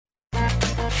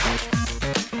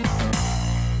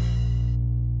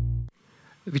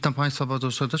Witam Państwa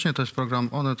bardzo serdecznie. To jest program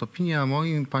Onet, Opinie, a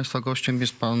moim Państwa gościem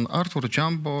jest pan Artur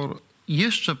Dziambor.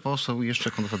 Jeszcze poseł,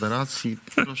 jeszcze Konfederacji.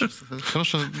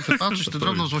 Proszę wybaczyć tę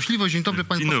drobną złośliwość. Dzień dobry,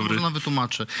 pani poseł, może nam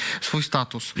wytłumaczy swój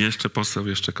status. Jeszcze poseł,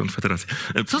 jeszcze Konfederacja.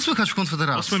 Co słychać w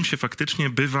Konfederacji? Posłem się faktycznie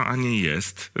bywa, a nie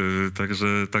jest.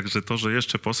 Także to, że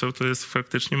jeszcze poseł, to jest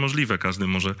faktycznie możliwe. Każdy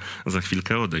może za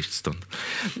chwilkę odejść stąd.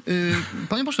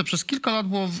 Panie pośle, przez kilka lat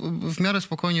było w miarę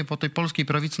spokojnie po tej polskiej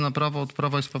prawicy na prawo od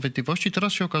Prawa i Sprawiedliwości.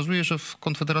 Teraz się okazuje, że w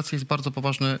Konfederacji jest bardzo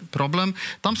poważny problem.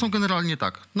 Tam są generalnie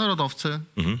tak, narodowcy,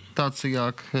 tacy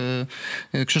jak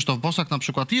Krzysztof Bosak na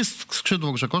przykład, jest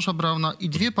skrzydło Grzegorza Brauna i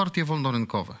dwie partie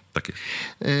wolnorynkowe. Tak jest.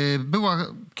 Była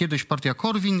kiedyś partia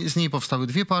Korwin, z niej powstały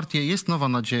dwie partie. Jest Nowa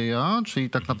Nadzieja, czyli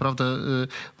tak naprawdę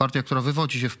partia, która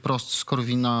wywodzi się wprost z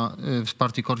Korwina, z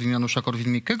partii Korwin Janusza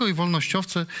Korwin-Mikkego, i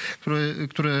Wolnościowcy,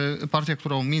 partia,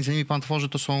 którą między innymi pan tworzy,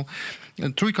 to są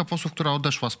trójka posłów, która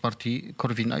odeszła z partii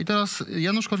Korwina. I teraz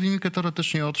Janusz Korwin-Mikke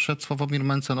teoretycznie odszedł, Sławomir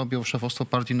Mencen objął szefostwo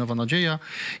partii Nowa Nadzieja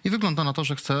i wygląda na to,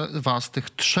 że chce was, tych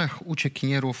trzech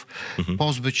uciekinierów,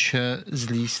 pozbyć się z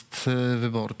list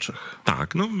wyborczych.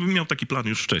 Tak, no miał taki plan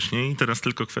już wcześniej. Teraz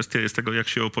tylko kwestia jest tego, jak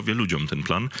się opowie ludziom ten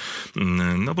plan.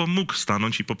 No bo mógł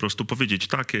stanąć i po prostu powiedzieć: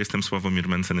 tak, ja jestem Sławomir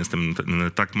Mencen,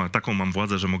 taką mam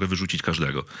władzę, że mogę wyrzucić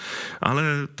każdego.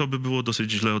 Ale to by było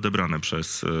dosyć źle odebrane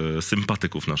przez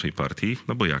sympatyków naszej partii.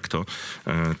 No bo jak to?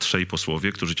 Trzej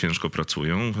posłowie, którzy ciężko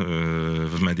pracują,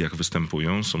 w mediach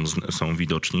występują, są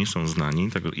widoczni, są znani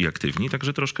i aktywni,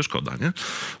 także troszkę szkoda, nie?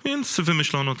 Więc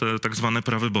wymyślono te tak zwane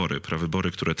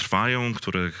prawybory, które trwają,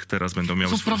 których teraz będą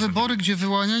miały... Są prawybory, gdzie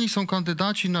wyłaniani są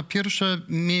kandydaci na pierwsze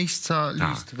miejsca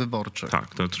list wyborczych.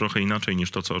 Tak, to trochę inaczej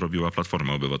niż to, co robiła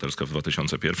Platforma Obywatelska w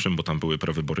 2001, bo tam były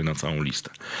prawybory na całą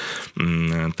listę.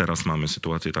 Teraz mamy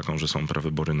sytuację taką, że są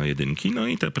prawybory na jedynki, no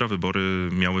i te prawybory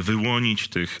miały wyłonić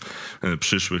tych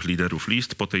przyszłych liderów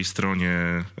list po tej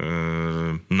stronie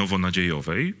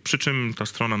nowonadziejowej, przy czym ta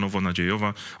strona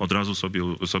nowonadziejowa od razu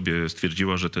sobie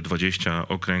stwierdziła, że te 20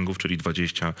 okręgów, czyli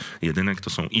 20 jedynek, to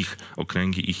są ich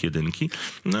okręgi, ich jedynki,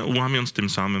 no, łamiąc tym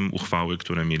samym uchwały,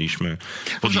 które mieliśmy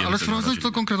podjęte. Dobrze, ale sprowadzając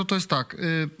do konkretu, to jest tak.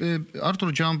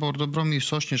 Artur Dziambor, Dobromir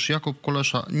Sośnierz, Jakub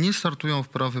Kulesza nie startują w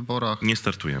prawyborach. Nie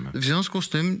startujemy. W związku z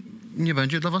tym nie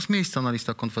będzie dla was miejsca na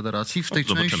listach Konfederacji w tej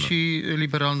części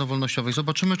liberalno-wolnościowej.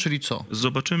 Zobaczymy, czyli co?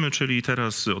 Zobaczymy, czyli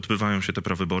teraz odbywają się te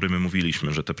prawybory. My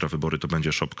mówiliśmy, że te prawybory to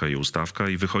będzie szopka i ustawka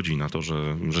i wychodzi na to,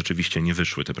 że rzeczywiście nie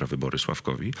wyszły te prawybory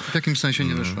Sławkowi. W jakim sensie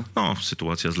nie wyszły? No,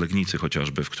 sytuacja z Legnicy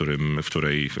chociażby, w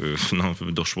której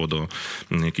doszło do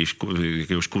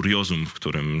jakiegoś kuriozum, w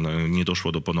którym nie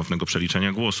doszło do ponownego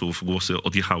przeliczenia głosów. Głosy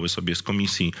odjechały sobie z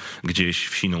komisji gdzieś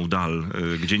w siną dal,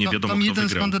 gdzie nie wiadomo, tam kto jeden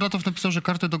wygrał. z kandydatów napisał, że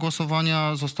karty do głosowania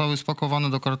zostały spakowane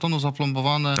do kartonu,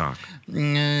 zaplombowane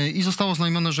i zostało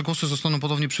oznajmione, że głosy zostaną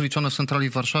ponownie przeliczone w centrali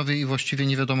w Warszawie i właściwie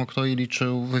nie wiadomo, kto je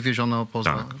liczył, wywiezione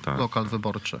poza lokal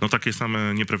wyborczy. No takie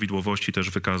same nieprawidłowości też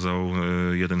wykazał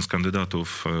jeden z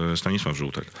kandydatów, Stanisław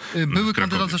Żółtek. Były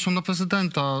kandydat zresztą na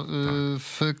prezydenta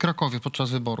w Krakowie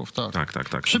podczas wyborów, tak.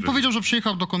 Powiedział, że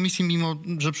przyjechał do komisji, mimo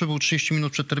że przybył 30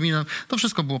 minut przed terminem. To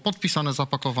wszystko było podpisane,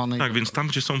 zapakowane. Tak, więc tam,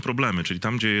 gdzie są problemy, czyli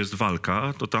tam, gdzie jest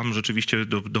walka, to tam rzeczywiście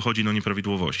dochodzi do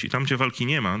nieprawidłowości. Tam, gdzie walki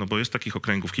nie ma, no bo jest takich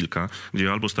okręgów kilka,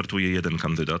 gdzie albo startuje jeden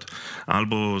kandydat,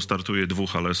 albo startuje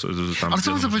dwóch, ale tam... Ale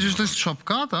co chcę powiedzieć, że to jest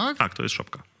szopka, tak? Tak, to jest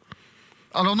szopka.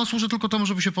 Ale ona służy tylko temu,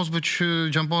 żeby się pozbyć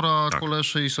Dziambora,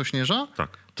 Kuleszy i Sośnierza?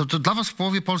 Tak. To dla was w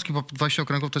połowie Polski, bo 20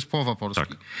 okręgów to jest połowa Polski.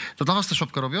 Tak. To dla was tę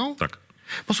szopkę robią? Tak.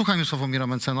 Posłuchajmy Sławomira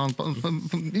Mencena.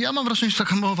 Ja mam wrażenie, że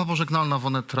taka mowa pożegnalna w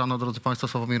Onet rano, drodzy państwo,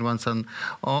 Sławomir Mencen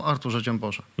o Arturze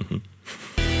Dziamborze.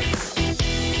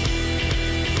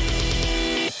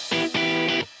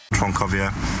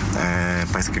 Członkowie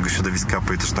pańskiego środowiska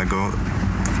politycznego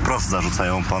wprost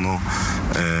zarzucają panu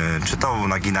czy to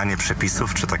naginanie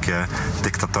przepisów, czy takie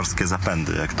dyktatorskie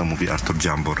zapędy, jak to mówi Artur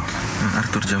Dziambor.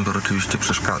 Artur Dziambor oczywiście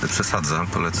przesadza.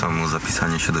 Polecam mu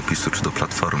zapisanie się do PiS-u czy do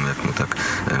Platformy, jak mu tak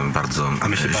bardzo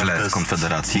źle w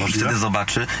Konfederacji. I wtedy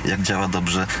zobaczy, jak działa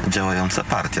dobrze działająca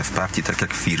partia. W partii, tak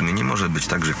jak w firmie, nie może być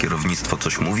tak, że kierownictwo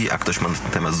coś mówi, a ktoś ma na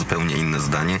ten temat zupełnie inne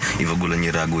zdanie i w ogóle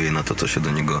nie reaguje na to, co się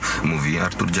do niego mówi.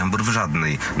 Artur Dziambor w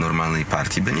żadnej normalnej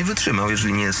partii by nie wytrzymał,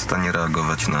 jeżeli nie jest w stanie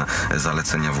reagować na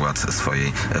zalecenia władz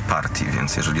swojej partii.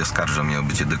 Więc jeżeli oskarża miał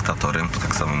być dyktatorem, to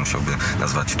tak samo musiałby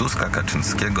nazwać Tuska,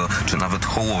 Kaczyńskiego, czy nawet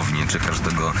Hołownię, czy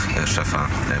każdego szefa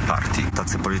partii.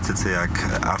 Tacy politycy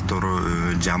jak Artur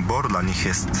Dziambor, dla nich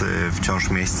jest wciąż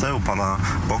miejsce u pana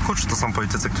boku? Czy to są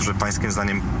politycy, którzy pańskim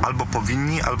zdaniem albo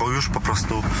powinni, albo już po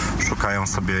prostu szukają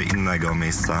sobie innego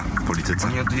miejsca w polityce?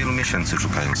 Oni od wielu miesięcy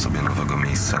szukają sobie nowego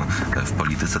miejsca w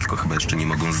polityce, tylko chyba jeszcze nie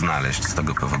mogą znaleźć. Z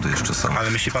tego powodu jeszcze są.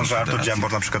 Ale myśli pan, że Artur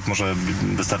Dziambor na przykład może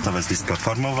wystartować z list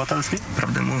Platformy Obywatelskiej?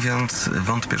 Prawdę mówiąc,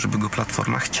 wątpię, żeby go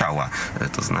Platforma chciała.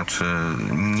 To znaczy,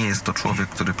 nie jest to człowiek,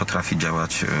 który potrafi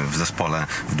działać w zespole,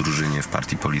 w drużynie, w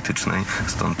partii politycznej.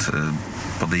 Stąd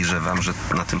podejrzewam, że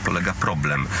na tym polega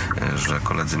problem, że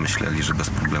koledzy myśleli, że bez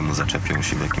problemu zaczepią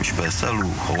się w jakimś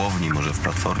PSL-u, Hołowni, może w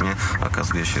Platformie.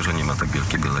 Okazuje się, że nie ma tak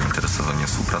wielkiego zainteresowania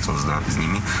współpracą z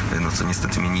nimi, no co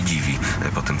niestety mnie nie dziwi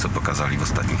po tym, co pokazali w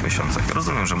ostatnich miesiącach. Ja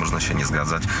rozumiem, że można się nie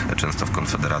zgadzać. Często w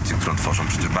Konfederacji, którą tworzą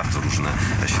przecież bardzo różne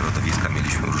środowiska,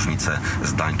 mieliśmy różnice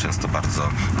zdań, często bardzo,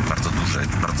 bardzo duże,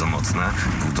 bardzo mocne,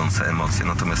 budzące emocje.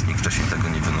 Natomiast nikt wcześniej tego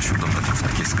nie wynosił w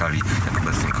takiej skali, jak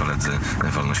obecni koledzy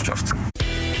wolnościowcy.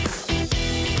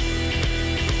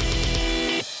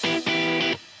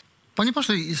 Panie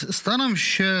pośle, staram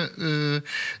się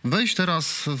wejść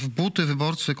teraz w buty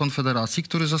wyborcy Konfederacji,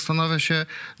 który zastanawia się,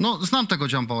 no znam tego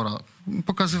Dziambora,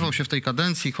 pokazywał się w tej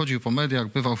kadencji, chodził po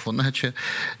mediach, bywał w Onecie.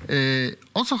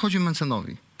 O co chodzi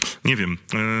Mencenowi? Nie wiem.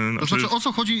 To znaczy, o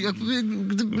co chodzi,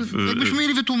 jakbyśmy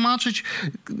mieli wytłumaczyć,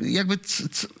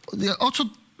 o co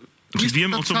jest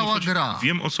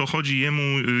Wiem, o co chodzi jemu,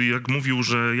 jak mówił,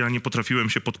 że ja nie potrafiłem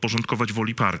się podporządkować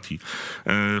woli partii.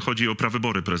 Chodzi o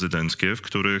prawybory prezydenckie, w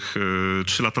których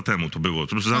 3 lata temu to było.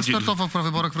 Pan startował w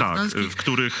prawyborach prezydenckich. Tak, w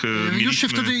których już się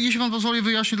wtedy, jeśli pan pozwoli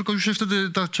wyjaśnić, tylko już się wtedy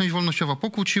ta część wolnościowa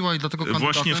pokłóciła i dlatego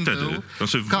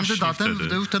kandydatem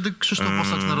był wtedy Krzysztof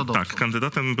Bosak z Narodowców. Tak,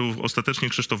 kandydatem był ostatecznie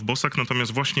Krzysztof Bosak,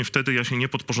 natomiast właśnie wtedy ja się nie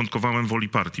podporządkowałem woli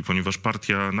partii, ponieważ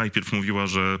partia najpierw mówiła,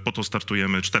 że po to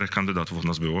startujemy, 4 kandydatów od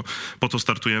nas było, po to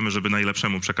startujemy, żeby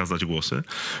najlepszemu przekazać głosy.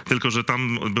 Tylko że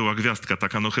tam była gwiazdka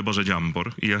taka, no chyba, że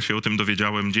Dziambor. I ja się o tym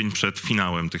dowiedziałem dzień przed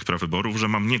finałem tych prawyborów, że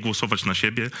mam nie głosować na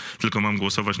siebie, tylko mam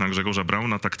głosować na Grzegorza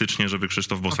Brauna taktycznie, żeby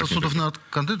Krzysztof Bosak... A to cudowny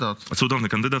kandydat. Cudowny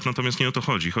kandydat, natomiast nie o to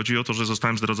chodzi. Chodzi o to, że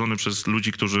zostałem zdradzony przez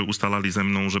ludzi, którzy ustalali ze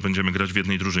mną, że będziemy grać w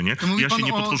jednej drużynie. Ja się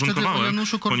nie podporządkowałem,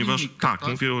 ponieważ tak,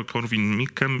 mówię o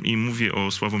Korwin-Mikkem i mówię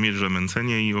o Sławomirze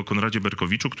Mencenie i o Konradzie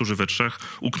Berkowiczu, którzy we trzech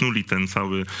uknuli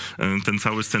ten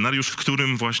cały scenariusz, w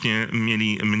którym właśnie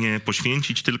mieli mnie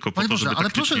poświęcić tylko po to, żeby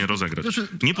taktycznie rozegrać.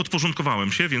 Nie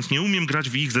podporządkowałem się, więc nie umiem grać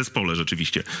w ich zespole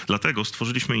rzeczywiście. Dlatego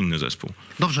stworzyliśmy inny zespół.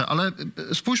 Dobrze, ale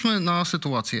spójrzmy na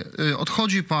sytuację.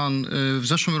 Odchodzi pan w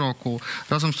zeszłym roku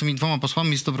razem z tymi 2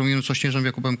 posłami, z Dobromirem Sośnierzem,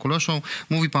 Jakubem Kuleszą.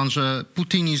 Mówi pan, że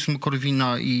putinizm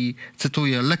Korwina i,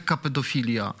 cytuję, lekka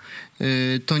pedofilia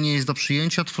to nie jest do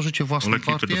przyjęcia, tworzycie własną partię.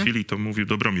 O lekkiej pedofilii to mówił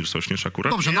Dobromir Sośnierz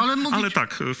akurat. Dobrze, no ale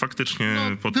tak,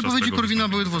 faktycznie podczas wypowiedzi tego Korwina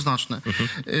były dwoznaczne.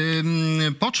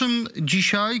 Po czym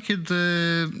dzisiaj, kiedy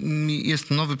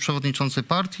jest nowy przewodniczący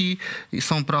partii,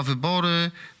 są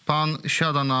prawybory, pan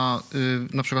siada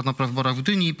na przykład na prawyborach w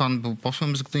Gdyni, pan był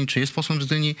posłem z Gdyni, czy jest posłem z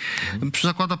Gdyni,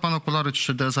 zakłada pan okulary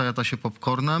 3D, zajada się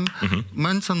popcornem.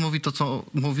 Mencen mówi to, co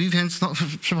mówi, więc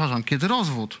przepraszam, kiedy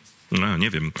rozwód? No, nie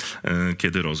wiem,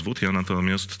 kiedy rozwód. Ja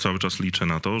natomiast cały czas liczę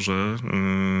na to, że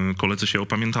koledzy się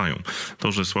opamiętają.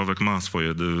 To, że Sławek ma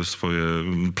swoje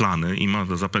plany i ma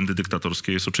zapędy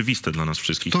dyktatorskie, jest oczywiste dla nas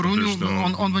wszystkich. W Toruniu,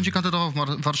 on będzie kandydował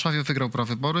w Warszawie, wygrał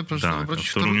prawybory. Tak,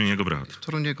 w Toruniu jego brat. W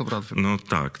Toruniu jego brat wygrał. No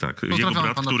tak.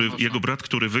 Jego brat,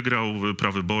 który wygrał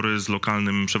prawybory z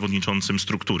lokalnym przewodniczącym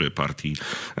struktury partii.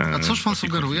 A coś pan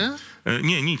sugeruje?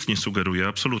 Nie, nic nie sugeruję,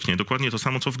 absolutnie. Dokładnie to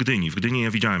samo, co w Gdyni. W Gdyni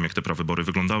ja widziałem, jak te prawybory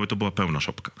wyglądały, to była pełna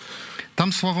szopka.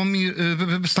 Tam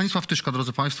Stanisław Tyszka,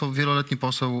 drodzy państwo, wieloletni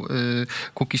poseł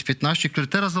Kukiz 15, który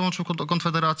teraz dołączył do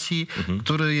Konfederacji,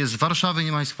 który jest z Warszawy,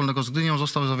 nie ma nic wspólnego z Gdynią,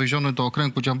 został zawieziony do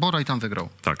okręgu Dziambora i tam wygrał.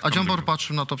 Tak, a Dziambor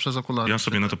patrzył na to przez okulary. Ja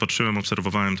sobie na to patrzyłem,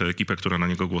 obserwowałem tę ekipę, która na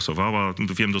niego głosowała.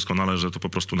 Wiem doskonale, że to po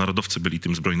prostu narodowcy byli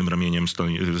tym zbrojnym ramieniem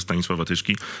Stanisława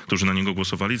Tyszki, którzy na niego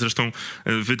głosowali. Zresztą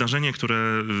wydarzenie,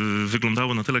 które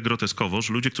wyglądało na tyle groteskowo,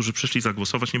 że ludzie, którzy przyszli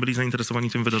zagłosować, nie byli zainteresowani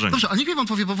tym wydarzeniem. Dobrze, a niech mi pan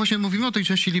powie, bo właśnie mówimy o tej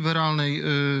części liberalnej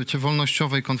czy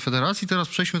wolnościowej Konfederacji, teraz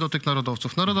przejdźmy do tych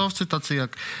narodowców. Narodowcy tacy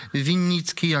jak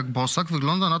Winnicki, jak Bosak,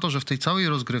 wygląda na to, że w tej całej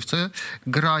rozgrywce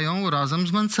grają razem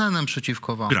z Mencenem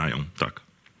przeciwko wam. Grają, tak.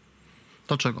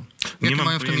 Dlaczego? Jaki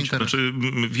mają w tym interes? Znaczy,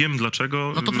 wiem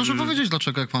dlaczego. No to proszę powiedzieć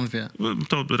dlaczego, jak pan wie.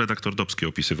 To redaktor Dobski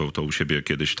opisywał to u siebie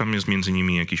kiedyś. Tam jest między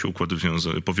nimi jakiś układ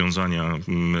powiązania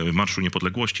Marszu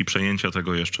Niepodległości, przejęcia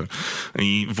tego jeszcze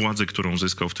i władzy, którą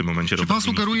zyskał w tym momencie. Czy pan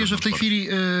sugeruje, że w tej chwili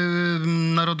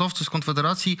narodowcy z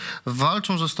Konfederacji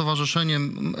walczą ze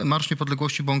Stowarzyszeniem Marsz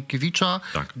Niepodległości Bąkiewicza,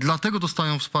 tak. Dlatego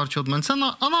dostają wsparcie od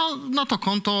Mencena, a na to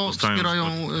konto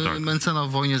wspierają Mencena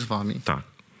w wojnie z wami?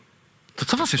 Tak. To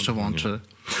co was jeszcze łączy?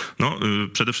 No,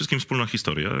 przede wszystkim wspólna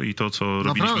historia i to, co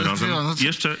robiliśmy razem.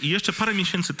 Jeszcze parę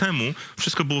miesięcy temu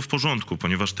wszystko było w porządku,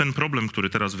 ponieważ ten problem, który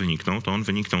teraz wyniknął, to on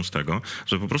wyniknął z tego,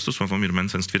 że po prostu Sławomir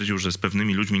Mencen stwierdził, że z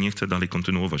pewnymi ludźmi nie chce dalej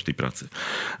kontynuować tej pracy.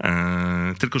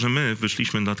 Tylko że my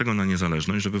wyszliśmy dlatego na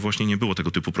niezależność, żeby właśnie nie było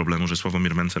tego typu problemu, że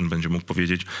Sławomir Mencen będzie mógł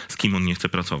powiedzieć, z kim on nie chce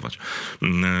pracować.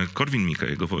 Korwin-Mikke,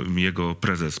 jego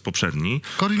prezes poprzedni...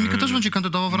 Korwin-Mikke też będzie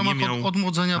kandydował w ramach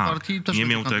odmłodzenia partii. Też nie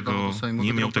miał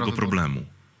tego problemu.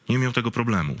 Nie miał tego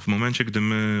problemu. W momencie, gdy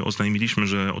my oznajmiliśmy,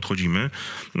 że odchodzimy,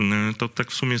 to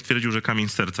tak w sumie stwierdził, że kamień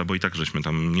z serca, bo i tak żeśmy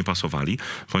tam nie pasowali,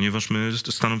 ponieważ my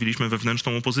stanowiliśmy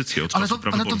wewnętrzną opozycję od czasu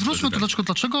prawyborów. Ale to wróćmy do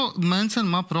dlaczego Mencen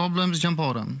ma problem z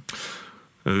Dziamborem?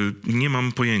 Nie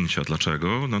mam pojęcia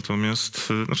dlaczego,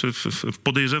 natomiast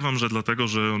podejrzewam, że dlatego,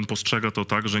 że on postrzega to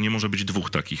tak, że nie może być dwóch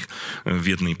takich w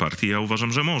jednej partii. Ja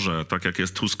uważam, że może, tak jak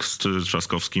jest Tusk z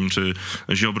Trzaskowskim, czy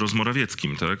Ziobro z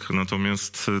Morawieckim, tak?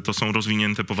 Natomiast to są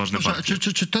rozwinięte, poważne partie.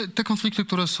 Czy te konflikty,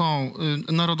 które są,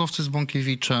 narodowcy z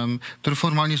Bąkiewiczem, który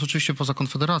formalnie jest oczywiście poza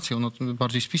Konfederacją, no,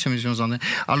 bardziej z PiS-em jest związany,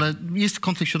 ale jest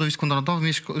konflikt w środowisku narodowym,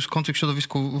 jest konflikt w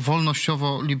środowisku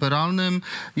wolnościowo-liberalnym,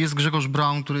 jest Grzegorz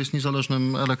Braun, który jest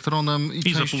niezależnym elektronem.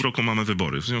 I za pół roku mamy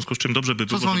wybory, w związku z czym dobrze by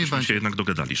było, żebyśmy się jednak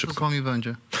dogadali szybko. Co z wami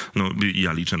będzie? No,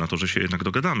 ja liczę na to, że się jednak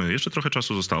dogadamy. Jeszcze trochę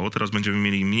czasu zostało, teraz będziemy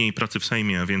mieli mniej pracy w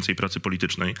Sejmie, a więcej pracy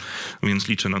politycznej, więc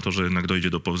liczę na to, że jednak dojdzie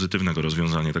do pozytywnego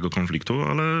rozwiązania tego konfliktu,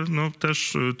 ale no,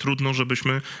 też trudno,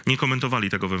 żebyśmy nie komentowali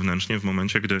tego wewnętrznie w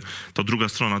momencie, gdy to druga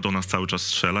strona do nas cały czas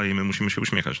strzela i my musimy się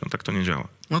uśmiechać. No tak to nie działa.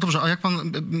 No dobrze, a jak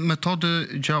pan metody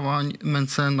działań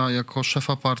Mencena jako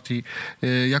szefa partii,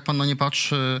 jak pan na nie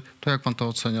patrzy, to jak pan to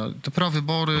ocenia? Te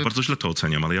prawybory... No bardzo źle to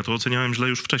oceniam, ale ja to oceniałem źle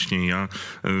już wcześniej. Ja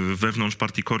wewnątrz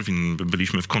partii Korwin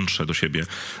byliśmy w kontrze do siebie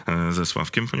ze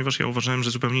Sławkiem, ponieważ ja uważałem,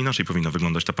 że zupełnie inaczej powinna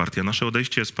wyglądać ta partia. Nasze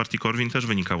odejście z partii Korwin też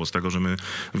wynikało z tego, że my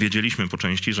wiedzieliśmy po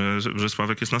części, że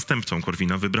Sławek jest następcą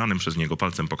Korwina, wybranym przez niego,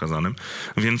 palcem pokazanym,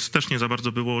 więc też nie za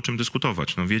bardzo było o czym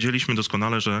dyskutować. No, wiedzieliśmy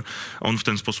doskonale, że on w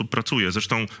ten sposób pracuje.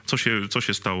 Zresztą co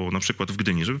się stało na przykład w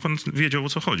Gdyni, żeby pan wiedział, o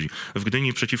co chodzi. W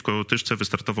Gdyni przeciwko Tyszce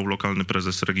wystartował lokalny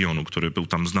prezes regionu, który był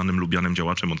tam znanym, lubianym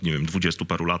działaczem od, nie wiem, 20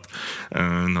 paru lat.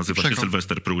 Nazywa się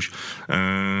Sylwester Pruś.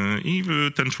 I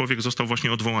ten człowiek został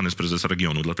właśnie odwołany z prezesa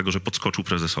regionu, dlatego że podskoczył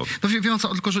prezesowi. No wiem co,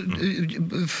 tylko że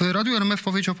w Radiu RMF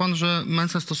powiedział pan, że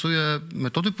Mencen stosuje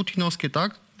metody putinowskie,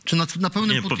 tak? Czy na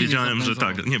pełnym nie, Putinie? Powiedziałem, że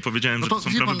tak. Nie, powiedziałem, że to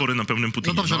są prawybory na pełnym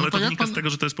Putinie. No dobrze, ale to wynika z tego,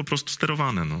 że to jest po prostu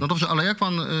sterowane. No dobrze, ale jak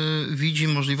pan widzi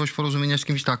możliwość porozumienia z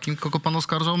kimś takim, kogo pan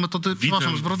oskarżał o metody,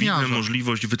 zbrodniarza? Widzę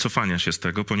możliwość wycofania się z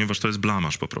tego, ponieważ to jest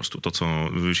blamaż po prostu, to co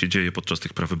się dzieje podczas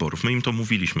tych prawyborów. My im to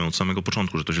mówiliśmy od samego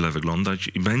początku, że to źle wyglądać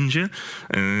i będzie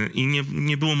i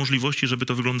nie było możliwości, żeby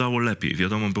to wyglądało lepiej.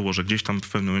 Wiadomo było, że gdzieś tam w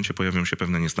pewnym momencie pojawią się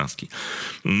pewne niesnaski.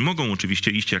 Mogą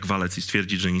oczywiście iść jak walec i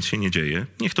stwierdzić, że nic się nie dzieje.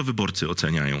 Niech to wyborcy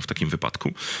oceniają w takim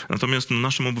wypadku. Natomiast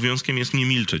naszym obowiązkiem jest nie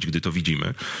milczeć, gdy to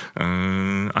widzimy.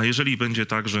 A jeżeli będzie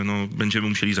tak, że będziemy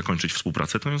musieli zakończyć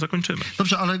współpracę, to ją zakończymy.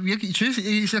 Dobrze, ale czy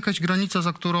jest jakaś granica,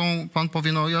 za którą pan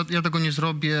powie, ja tego nie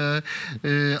zrobię,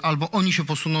 albo oni się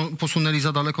posunęli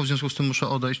za daleko, w związku z tym muszę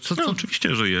odejść? No,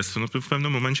 oczywiście, że jest. No, w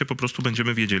pewnym momencie po prostu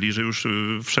będziemy wiedzieli, że już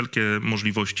wszelkie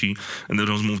możliwości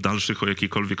rozmów dalszych o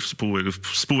jakiejkolwiek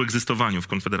współegzystowaniu w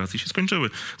Konfederacji się skończyły.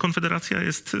 Konfederacja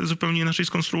jest zupełnie inaczej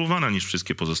skonstruowana niż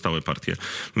wszystkie pozostałe partie.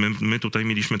 My tutaj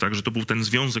mieliśmy tak, że to był ten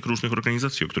związek różnych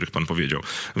organizacji, o których pan powiedział.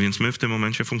 Więc my w tym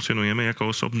momencie funkcjonujemy jako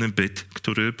osobny byt,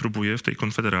 który próbuje w tej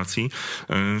Konfederacji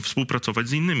współpracować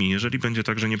z innymi. Jeżeli będzie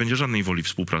tak, że nie będzie żadnej woli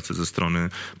współpracy ze strony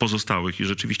pozostałych i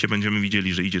rzeczywiście będziemy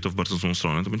widzieli, że idzie to w bardzo złą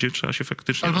stronę, to będzie trzeba się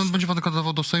faktycznie... Ale będzie pan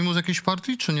kandydował do Sejmu z jakiejś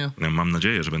partii, czy nie? Ja mam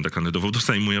nadzieję, że będę kandydował do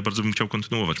Sejmu. Ja bardzo bym chciał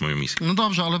kontynuować moją misję. No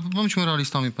dobrze, ale bądźmy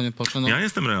realistami, panie pośle. Ja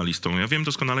jestem realistą. Ja wiem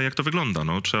doskonale, jak to wygląda.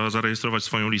 Trzeba zarejestrować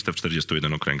swoją listę w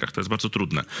 41 okręgach. To jest bardzo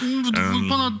trudne.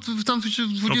 Ponad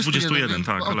 21,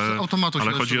 tak,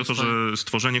 ale chodzi o to, że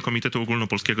stworzenie Komitetu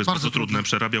Ogólnopolskiego jest bardzo trudne.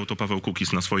 Przerabiał to Paweł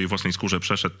Kukiz na swojej własnej skórze,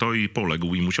 przeszedł to i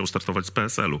poległ i musiał startować z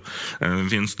PSL-u.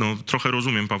 Więc trochę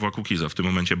rozumiem Pawła Kukiza w tym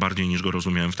momencie bardziej niż go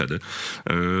rozumiałem wtedy.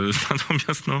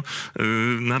 Natomiast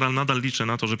nadal liczę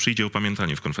na to, że przyjdzie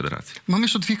opamiętanie w Konfederacji. Mam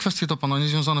jeszcze dwie kwestie do pana,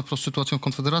 niezwiązane wprost z sytuacją w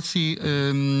Konfederacji,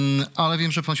 ale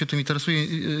wiem, że pan się tym interesuje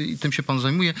i tym się pan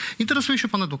zajmuje. Interesuje się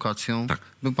pan edukacją. Tak.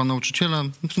 Był pan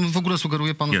nauczycielem. W ogóle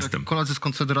sugeruje pan, że koledzy z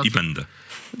Konfederacji... I będę.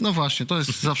 No właśnie, to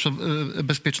jest zawsze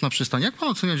bezpieczna przystań. Jak pan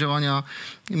ocenia działania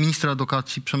ministra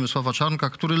edukacji Przemysława Czarnka,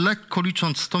 który lekko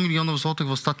licząc 100 milionów złotych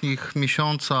w ostatnich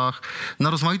miesiącach na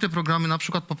rozmaite programy, na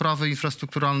przykład poprawy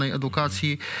infrastrukturalnej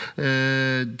edukacji,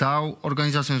 dał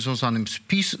organizacjom związanym z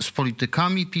PiS, z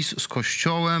politykami PiS, z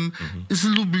Kościołem, z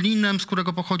Lublinem, z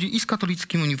którego pochodzi, i z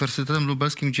Katolickim Uniwersytetem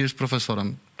Lubelskim, gdzie jest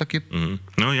profesorem. Takie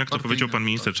jak to powiedział pan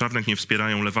minister Czarnek,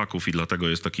 wspierają lewaków i dlatego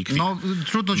jest taki kwit. No,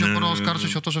 trudno Dziambora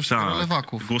oskarżyć o to, że wspiera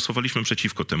lewaków. Głosowaliśmy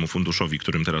przeciwko temu funduszowi,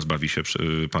 którym teraz bawi się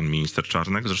pan minister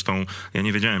Czarnek. Zresztą ja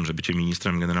nie wiedziałem, że bycie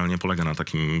ministrem generalnie polega na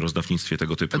takim rozdawnictwie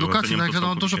tego typu. Edukacji, jak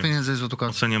wiadomo, dużo pieniędzy jest w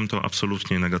edukacji. Oceniam to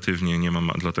absolutnie negatywnie, nie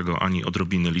mam dlatego ani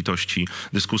odrobiny litości.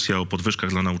 Dyskusja o podwyżkach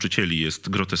dla nauczycieli jest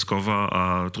groteskowa,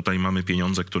 a tutaj mamy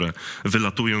pieniądze, które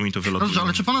wylatują i to wylatują. Dobrze,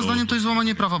 ale czy pana zdaniem to jest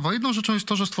złamanie prawa? Bo jedną rzeczą jest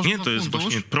to, że stworzono Nie, to jest fundusz.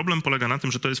 właśnie, problem polega na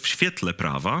tym, że to jest w świetle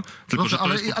prawa, tylko Dobrze, że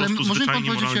to jest po prostu może mi pan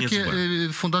zwyczajnie moralnie powiedzieć, jakie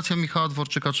złe. Fundacja Michała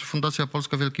Dworczyka, czy Fundacja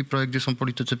Polska Wielki Projekt, gdzie są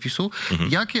politycy PiS-u,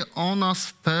 jakie ona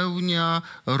spełnia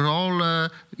rolę,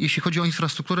 jeśli chodzi o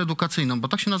infrastrukturę edukacyjną, bo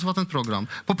tak się nazywa ten program.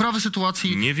 Poprawy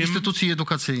sytuacji instytucji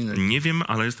edukacyjnej. Nie wiem,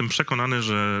 ale jestem przekonany,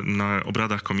 że na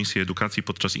obradach Komisji Edukacji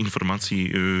podczas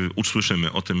informacji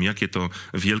usłyszymy o tym, jakie to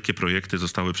wielkie projekty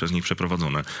zostały przez nich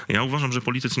przeprowadzone. Ja uważam, że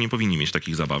politycy nie powinni mieć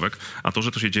takich zabawek, a to,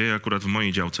 że to się dzieje akurat w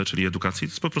mojej działce, czyli edukacji,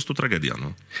 to jest po prostu tragedia.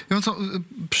 No. Wiem co,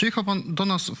 przyjechał pan do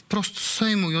nas wprost z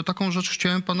Sejmu i o taką rzecz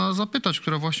chciałem pana zapytać,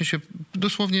 która właśnie się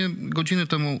dosłownie godziny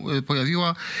temu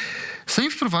pojawiła.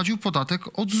 Sejm wprowadził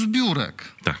podatek od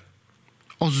zbiórek. Tak.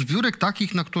 Od zbiórek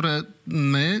takich, na które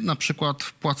my na przykład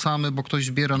wpłacamy, bo ktoś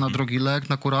zbiera na drogi lek,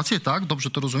 na kurację, tak? Dobrze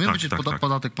to rozumiem? Tak, Będzie tak.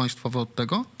 podatek państwowy od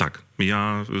tego? Tak.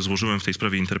 Ja złożyłem w tej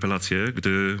sprawie interpelację,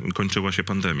 gdy kończyła się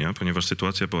pandemia, ponieważ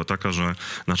sytuacja była taka, że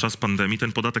na czas pandemii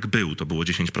ten podatek był, to było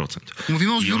 10%.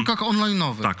 Mówimy o zbiórkach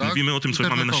online'owych, tak? Mówimy o tym, co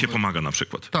mamy na się pomaga na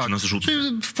przykład. Tak. Czy nas rzuca.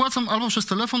 Czyli wpłacam albo przez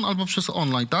telefon, albo przez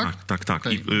online, tak? Tak.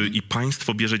 Okay. I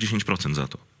państwo bierze 10% za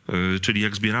to. Czyli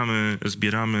jak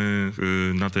zbieramy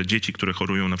na te dzieci, które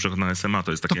chorują na przykład na SMA,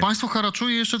 to jest takie... To państwo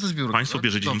haraczuje jeszcze te zbiórki, Państwo tak?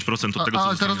 bierze 10% od tego, co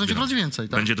ale teraz będzie coraz więcej,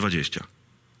 tak? Będzie 20%.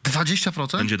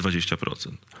 20%? Będzie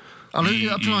 20%. Ale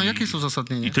jakie jest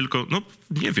uzasadnienie? I tylko, no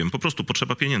nie wiem, po prostu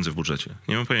potrzeba pieniędzy w budżecie.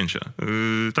 Nie mam pojęcia.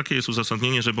 Takie jest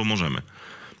uzasadnienie, że bo możemy.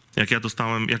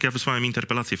 Jak ja wysłałem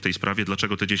interpelację w tej sprawie,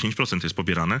 dlaczego te 10% jest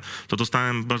pobierane, to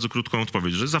dostałem bardzo krótką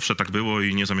odpowiedź, że zawsze tak było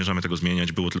i nie zamierzamy tego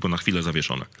zmieniać, było tylko na chwilę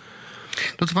zawieszone.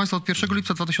 Drodzy Państwo, od 1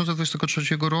 lipca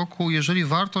 2023 roku, jeżeli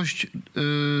wartość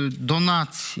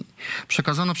donacji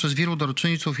przekazana przez wielu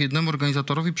darczyńców jednemu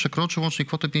organizatorowi przekroczy łącznie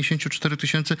kwotę 54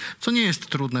 000, co nie jest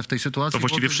trudne w tej sytuacji. To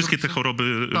właściwie wszystkie te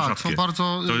choroby rzadkie. Są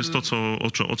bardzo... To jest to,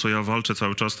 o co ja walczę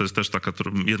cały czas, to jest też taka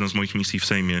jedna z moich misji w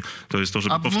Sejmie, to jest to,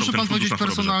 żeby powstał ten może pan fundusz powiedzieć na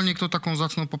choroby personalnie, kto taką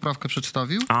zacną poprawkę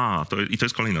przedstawił? To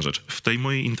jest kolejna rzecz. W tej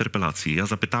mojej interpelacji ja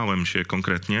zapytałem się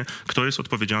konkretnie, kto jest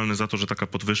odpowiedzialny za to, że taka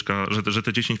podwyżka, że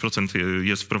te 10%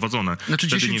 jest wprowadzone. Znaczy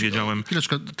wtedy 10, nie wiedziałem.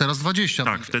 Chwileczkę, teraz 20.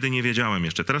 Tak, wtedy nie wiedziałem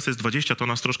jeszcze. Teraz jest 20, to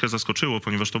nas troszkę zaskoczyło,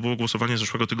 ponieważ to było głosowanie z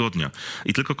zeszłego tygodnia.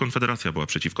 I tylko Konfederacja była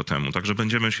przeciwko temu. Także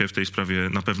będziemy się w tej sprawie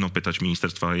na pewno pytać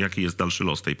ministerstwa, jaki jest dalszy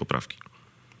los tej poprawki.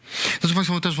 Drodzy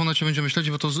Państwo, my też w Onecie będziemy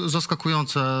śledzić, bo to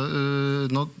zaskakujące.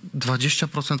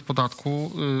 20%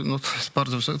 podatku, to jest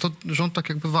bardzo wysokie. To rząd tak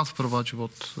jakby VAT wprowadził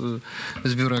od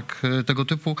zbiórek tego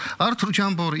typu. Artur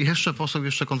Dziambor i jeszcze poseł,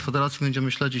 jeszcze Konfederacji.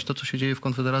 Będziemy śledzić to, co się dzieje w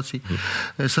Konfederacji.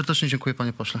 Serdecznie dziękuję,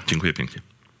 panie pośle. Dziękuję pięknie.